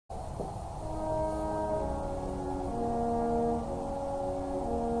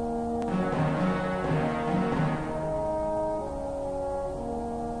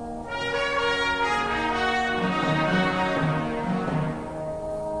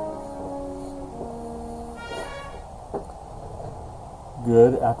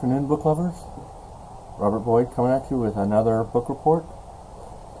Good afternoon, book lovers. Robert Boyd coming at you with another book report.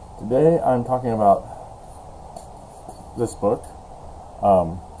 Today I'm talking about this book.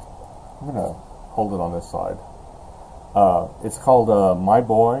 I'm going to hold it on this side. It's called My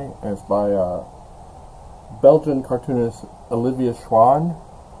Boy, and it's by Belgian cartoonist Olivier Schwan.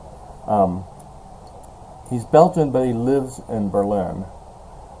 He's Belgian, but he lives in Berlin.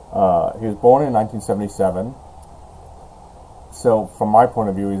 He was born in 1977. So, from my point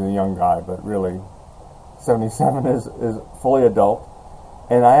of view, he's a young guy, but really, 77 is fully adult.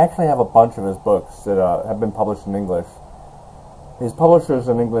 And I actually have a bunch of his books that have been published in English. His publishers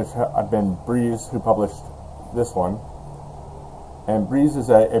in English have been Breeze, who published this one. And Breeze is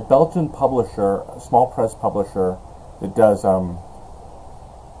a Belgian publisher, a small press publisher, that does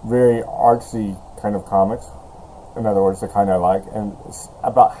very artsy kind of comics. In other words, the kind I like. And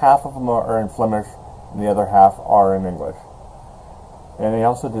about half of them are in Flemish, and the other half are in English. And he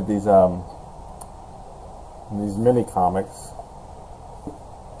also did these mini comics,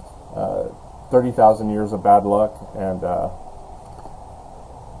 30,000 Years of Bad Luck and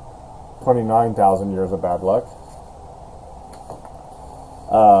 29,000 Years of Bad Luck.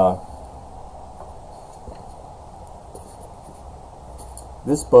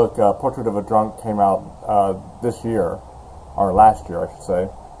 This book, Portrait of a Drunk, came out this year, or last year, I should say,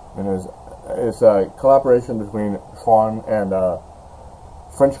 and it's a collaboration between Schwan and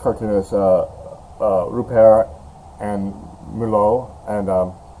French cartoonist Rupert and Mulot, and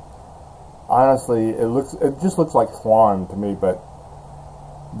honestly, it just looks like Schwan to me, but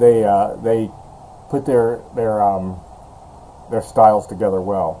they put their styles together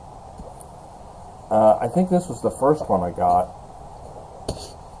well. I think this was the first one I got.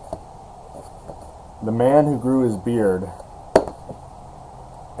 The Man Who Grew His Beard,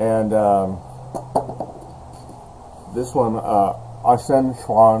 and this one, Arsène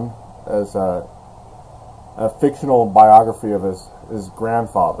Schwan, is a fictional biography of his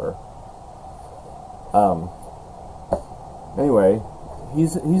grandfather. Anyway,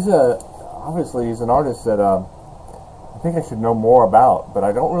 he's obviously he's an artist that I think I should know more about, but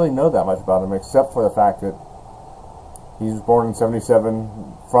I don't really know that much about him, except for the fact that he was born in 77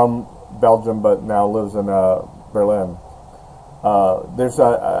 from Belgium, but now lives in Berlin.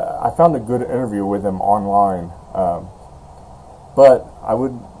 I found a good interview with him online, but I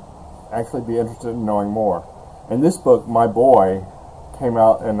would actually be interested in knowing more. And this book, My Boy, came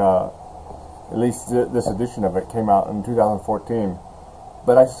out in at least this edition of it came out in 2014.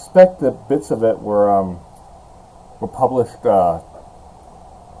 But I suspect that bits of it were published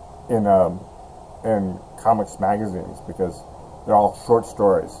in comics magazines, because they're all short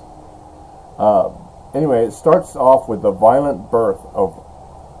stories. Anyway, it starts off with the violent birth of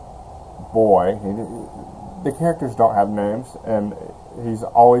Boy. The characters don't have names, and he's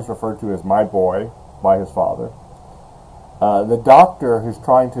always referred to as My Boy by his father. The doctor who's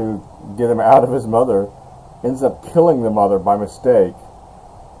trying to get him out of his mother ends up killing the mother by mistake,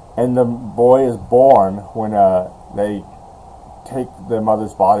 and the boy is born when they take the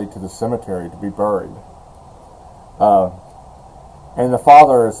mother's body to the cemetery to be buried. And the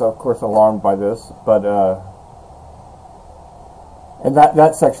father is, of course, alarmed by this, but and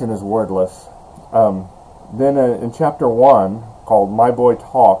that section is wordless. Then in chapter 1, called My Boy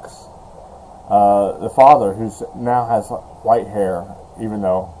Talks, the father, who now has white hair, even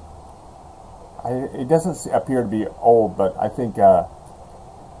though it doesn't appear to be old, but I think the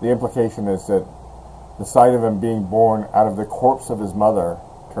implication is that the sight of him being born out of the corpse of his mother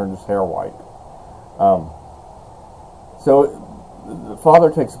turned his hair white. So the father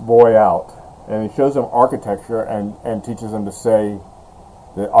takes Boy out, and he shows him architecture and teaches him to say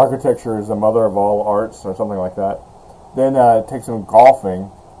that architecture is the mother of all arts, or something like that. Then takes him golfing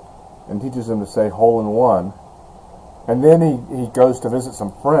and teaches him to say hole in one. And then he goes to visit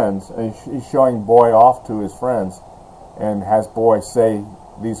some friends, and he's showing Boy off to his friends and has Boy say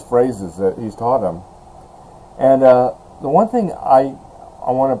these phrases that he's taught him. And the one thing I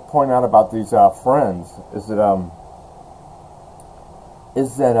want to point out about these friends is that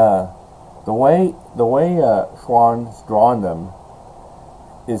the way Schwan's drawn them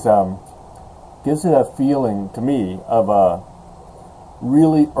is gives it a feeling to me of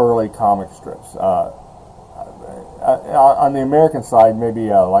really early comic strips. On the American side, maybe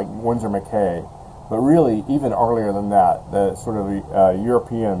like Winsor McCay, but really even earlier than that, the sort of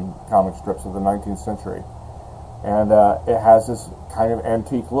European comic strips of the 19th century. And it has this kind of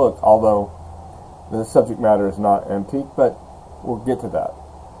antique look, although the subject matter is not antique, but we'll get to that.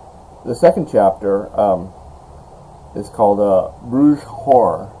 The second chapter is called Bruges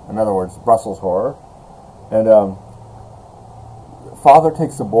Horror, in other words, Brussels Horror. And father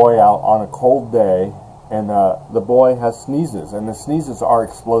takes the boy out on a cold day, and the boy has sneezes, and the sneezes are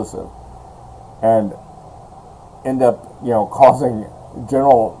explosive, and end up, causing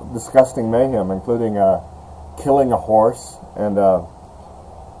general disgusting mayhem, including killing a horse and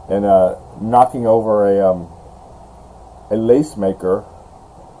knocking over a lace maker,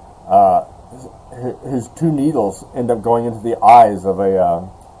 whose two needles end up going into the eyes of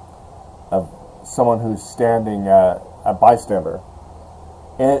someone who's standing, a bystander,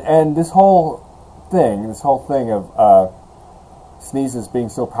 and this whole thing of sneezes being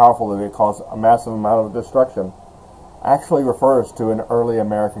so powerful that they cause a massive amount of destruction actually refers to an early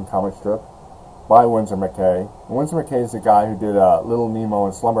American comic strip by Winsor McCay. And Winsor McCay is the guy who did Little Nemo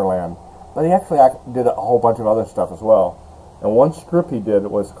and Slumberland, but he actually did a whole bunch of other stuff as well. And one strip he did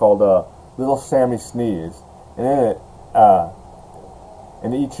was called Little Sammy Sneeze, and in it,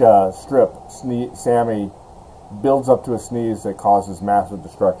 in each strip, Sammy builds up to a sneeze that causes massive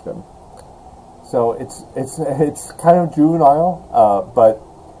destruction. So it's kind of juvenile, but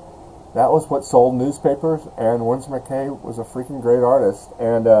that was what sold newspapers, and Winsor McCay was a freaking great artist,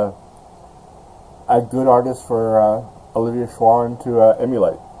 and a good artist for Olivia Schwarren to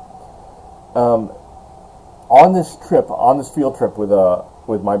emulate. On this field trip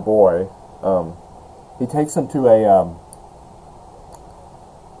with my boy, he takes him to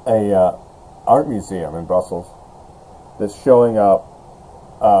a art museum in Brussels that's showing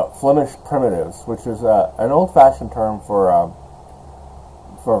Flemish primitives, which is an old-fashioned term for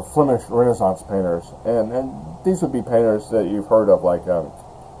Flemish Renaissance painters, and these would be painters that you've heard of, like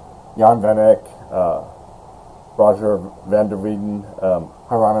Jan van Eyck, Roger van der Weyden,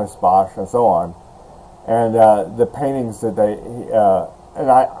 Hieronymus Bosch, and so on. And the paintings that and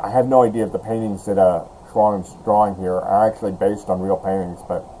I have no idea if the paintings that Schwarren's drawing here are actually based on real paintings,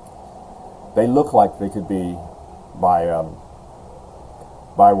 but they look like they could be by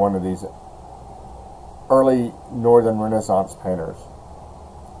one of these early Northern Renaissance painters.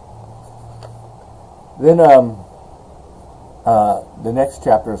 Then the next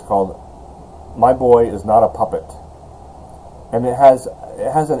chapter is called "My Boy Is Not a Puppet," and it has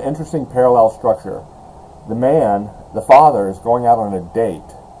an interesting parallel structure. The father, is going out on a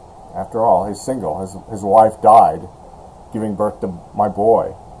date. After all, he's single. His wife died, giving birth to my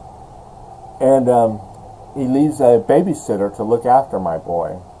boy, and he leaves a babysitter to look after my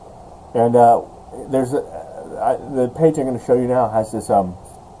boy. And there's the page I'm going to show you now has this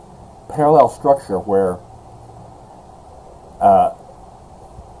parallel structure where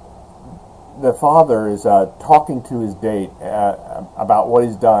the father is talking to his date about what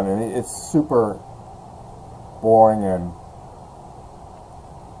he's done, and it's super boring and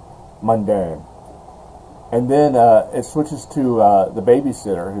mundane. And then it switches to the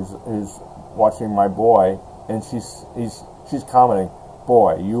babysitter who's watching my boy, and she's commenting,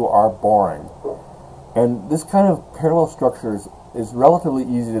 "Boy, you are boring." And this kind of parallel structure is relatively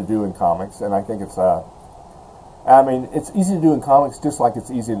easy to do in comics, and I think it's it's easy to do in comics just like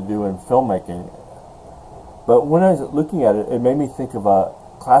it's easy to do in filmmaking. But when I was looking at it, it made me think of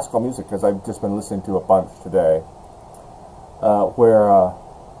classical music, because I've just been listening to a bunch today, where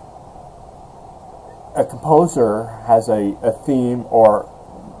a composer has a theme, or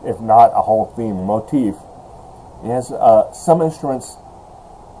if not a whole theme, a motif. He has some instruments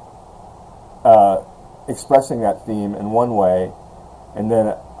expressing that theme in one way, and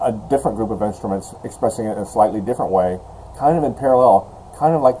then a different group of instruments expressing it in a slightly different way, kind of in parallel,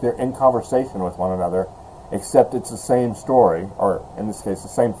 kind of like they're in conversation with one another, except it's the same story, or in this case, the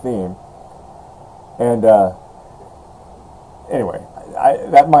same theme. And anyway,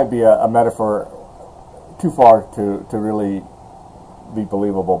 that might be a metaphor too far to really be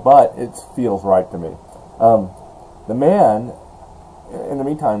believable, but it feels right to me. The man, in the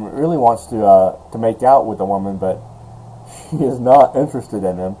meantime, really wants to make out with the woman, but she is not interested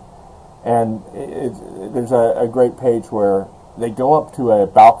in him. And there's a great page where they go up to a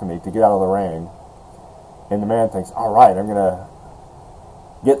balcony to get out of the rain, and the man thinks, "All right, I'm gonna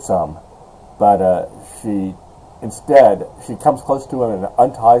get some," but she comes close to him and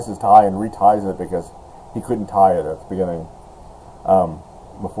unties his tie and reties it, because he couldn't tie it at the beginning,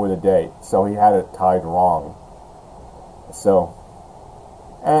 before the date, so he had it tied wrong. So,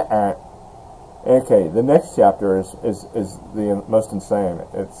 okay, the next chapter is the most insane.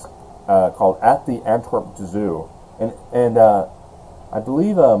 It's called "At the Antwerp Zoo," and I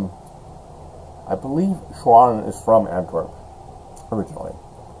believe Schwarren is from Antwerp originally.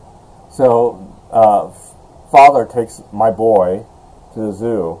 So father takes my boy to the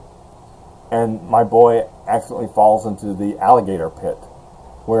zoo, and my boy accidentally falls into the alligator pit,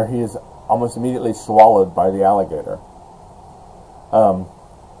 where he is almost immediately swallowed by the alligator.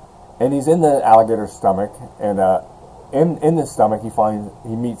 And he's in the alligator's stomach, and in the stomach he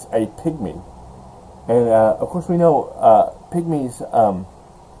meets a pygmy, and of course we know pygmies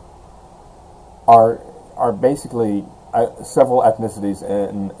are basically several ethnicities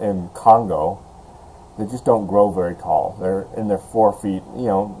in Congo. They just don't grow very tall. They're in their 4 feet.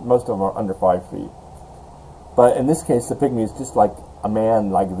 Most of them are under 5 feet. But in this case, the pygmy is just like a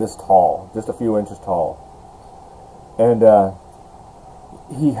man, like this tall, just a few inches tall, and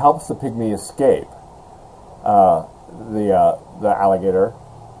he helps the pygmy escape the alligator,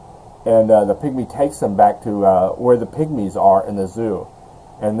 and the pygmy takes him back to where the pygmies are in the zoo.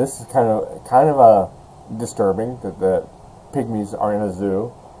 And this is kind of disturbing that the pygmies are in a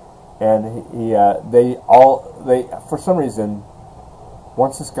zoo, and they for some reason,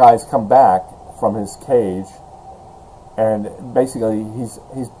 once this guy's come back from his cage, and basically he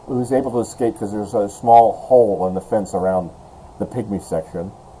was able to escape because there's a small hole in the fence around the pygmy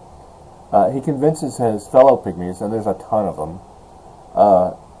section. He convinces his fellow pygmies, and there's a ton of them,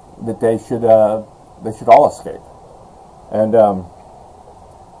 that they should all escape, and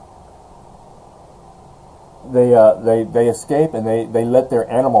they escape, and they let their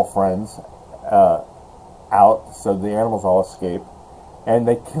animal friends out, so the animals all escape, and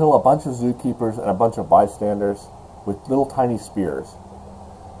they kill a bunch of zookeepers and a bunch of bystanders with little tiny spears.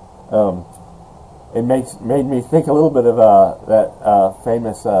 It made me think a little bit of that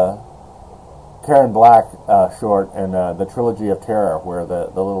famous Karen Black short in the Trilogy of Terror, where the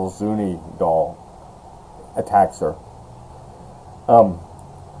little Zuni doll attacks her.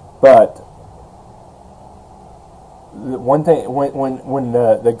 But one thing, when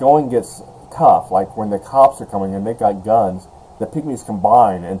the going gets tough, like when the cops are coming and they got guns, the pygmies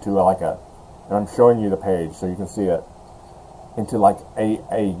combine into and I'm showing you the page so you can see it, into like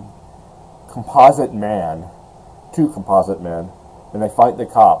a composite man, 2 composite men, and they fight the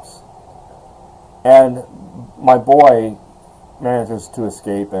cops. And my boy manages to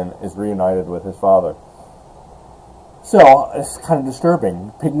escape and is reunited with his father. So it's kind of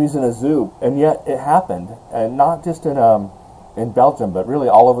disturbing. Pygmies in a zoo, and yet it happened, and not just in Belgium, but really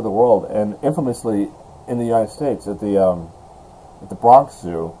all over the world, and infamously in the United States at the Bronx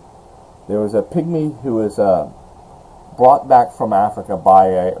Zoo. There was a pygmy who was brought back from Africa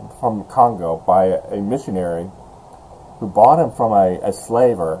from Congo by a missionary who bought him from a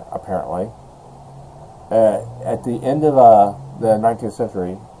slaver, apparently, at the end of the 19th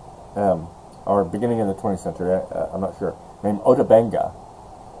century, or beginning of the 20th century, I'm not sure, named Otabenga.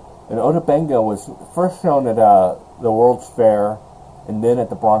 And Otabenga was first shown at the World's Fair and then at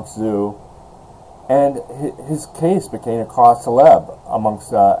the Bronx Zoo, and his case became a cause célèbre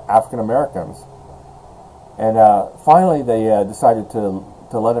amongst African Americans. And finally they decided to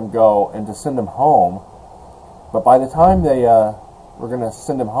let him go and to send him home. But by the time they were going to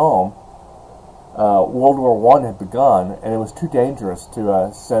send him home, World War I had begun, and it was too dangerous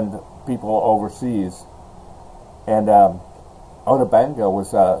to send people overseas. And Otabenga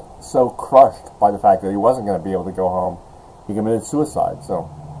was so crushed by the fact that he wasn't going to be able to go home, he committed suicide. So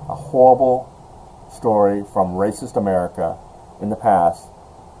a horrible story from racist America in the past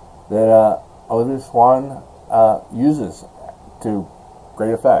that Olivier Swan uses to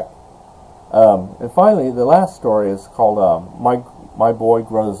great effect. And finally, the last story is called My Boy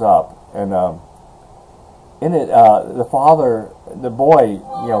Grows Up, and in it, the boy,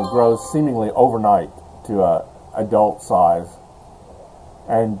 grows seemingly overnight to adult size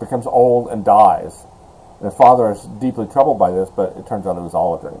and becomes old and dies. And the father is deeply troubled by this, but it turns out it was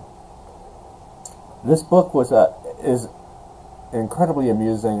all a dream. This book is incredibly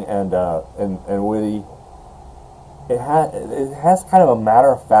amusing and witty. It has kind of a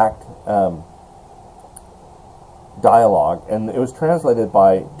matter-of-fact dialogue, and it was translated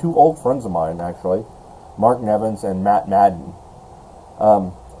by 2 old friends of mine, actually, Mark Nevins and Matt Madden.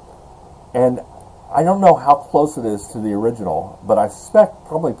 And I don't know how close it is to the original, but I suspect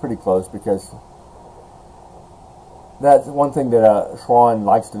probably pretty close, because that's one thing that Schwan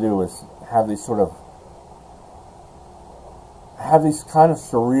likes to do, is have these kind of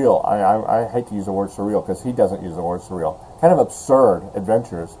surreal, I hate to use the word surreal because he doesn't use the word surreal, kind of absurd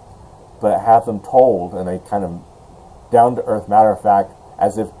adventures, but have them told in a kind of down-to-earth matter-of-fact,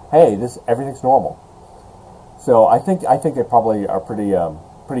 as if, hey, everything's normal. So I think they probably are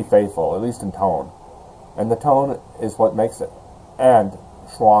pretty faithful, at least in tone, and the tone is what makes it. And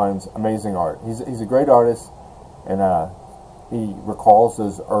Schwan's amazing art. He's a great artist, and he recalls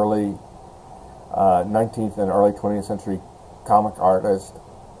those early 19th and early 20th century comic artists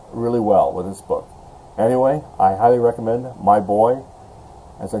really well with this book. Anyway, I highly recommend My Boy.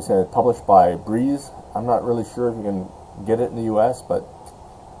 As I said, published by Breeze. I'm not really sure if you can get it in the U.S., but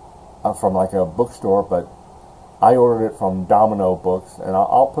from like a bookstore. But I ordered it from Domino Books, and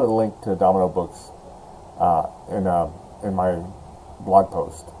I'll put a link to Domino Books in my blog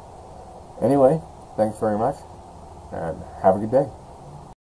post. Anyway, thanks very much, and have a good day.